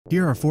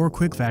Here are 4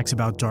 quick facts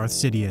about Darth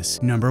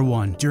Sidious. Number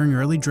 1. During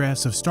early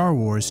drafts of Star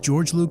Wars,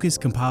 George Lucas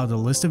compiled a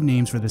list of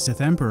names for the Sith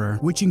Emperor,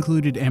 which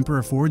included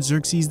Emperor Ford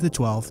Xerxes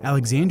XII,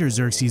 Alexander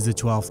Xerxes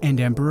XII,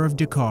 and Emperor of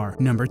Dakar.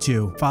 Number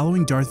 2.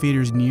 Following Darth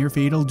Vader's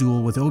near-fatal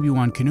duel with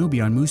Obi-Wan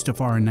Kenobi on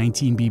Mustafar in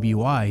 19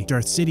 BBY,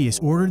 Darth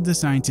Sidious ordered the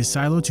scientist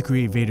Silo to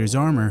create Vader's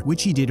armor,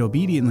 which he did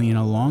obediently in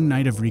a long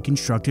night of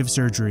reconstructive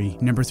surgery.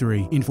 Number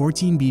 3. In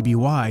 14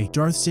 BBY,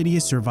 Darth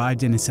Sidious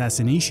survived an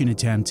assassination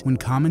attempt when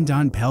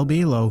Commandant Pel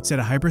Balo set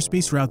a hyperspace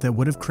route that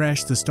would have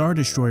crashed the Star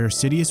Destroyer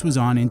Sidious was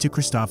on into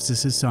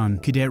Christophsis' son.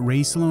 Cadet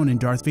Rey Sloane and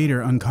Darth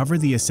Vader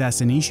uncovered the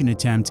assassination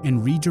attempt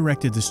and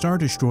redirected the Star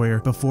Destroyer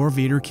before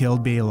Vader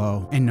killed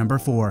Balo. And number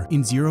 4.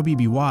 In 0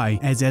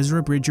 BBY, as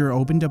Ezra Bridger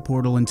opened a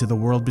portal into the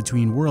world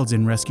between worlds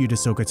and rescued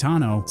Ahsoka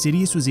Tano,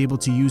 Sidious was able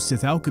to use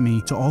Sith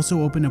alchemy to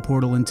also open a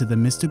portal into the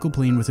mystical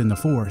plane within the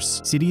Force.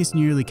 Sidious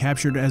nearly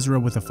captured Ezra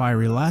with a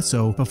fiery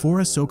lasso before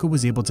Ahsoka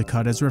was able to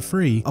cut Ezra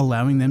free,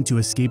 allowing them to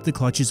escape the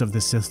clutches of the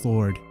Sith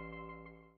Lord.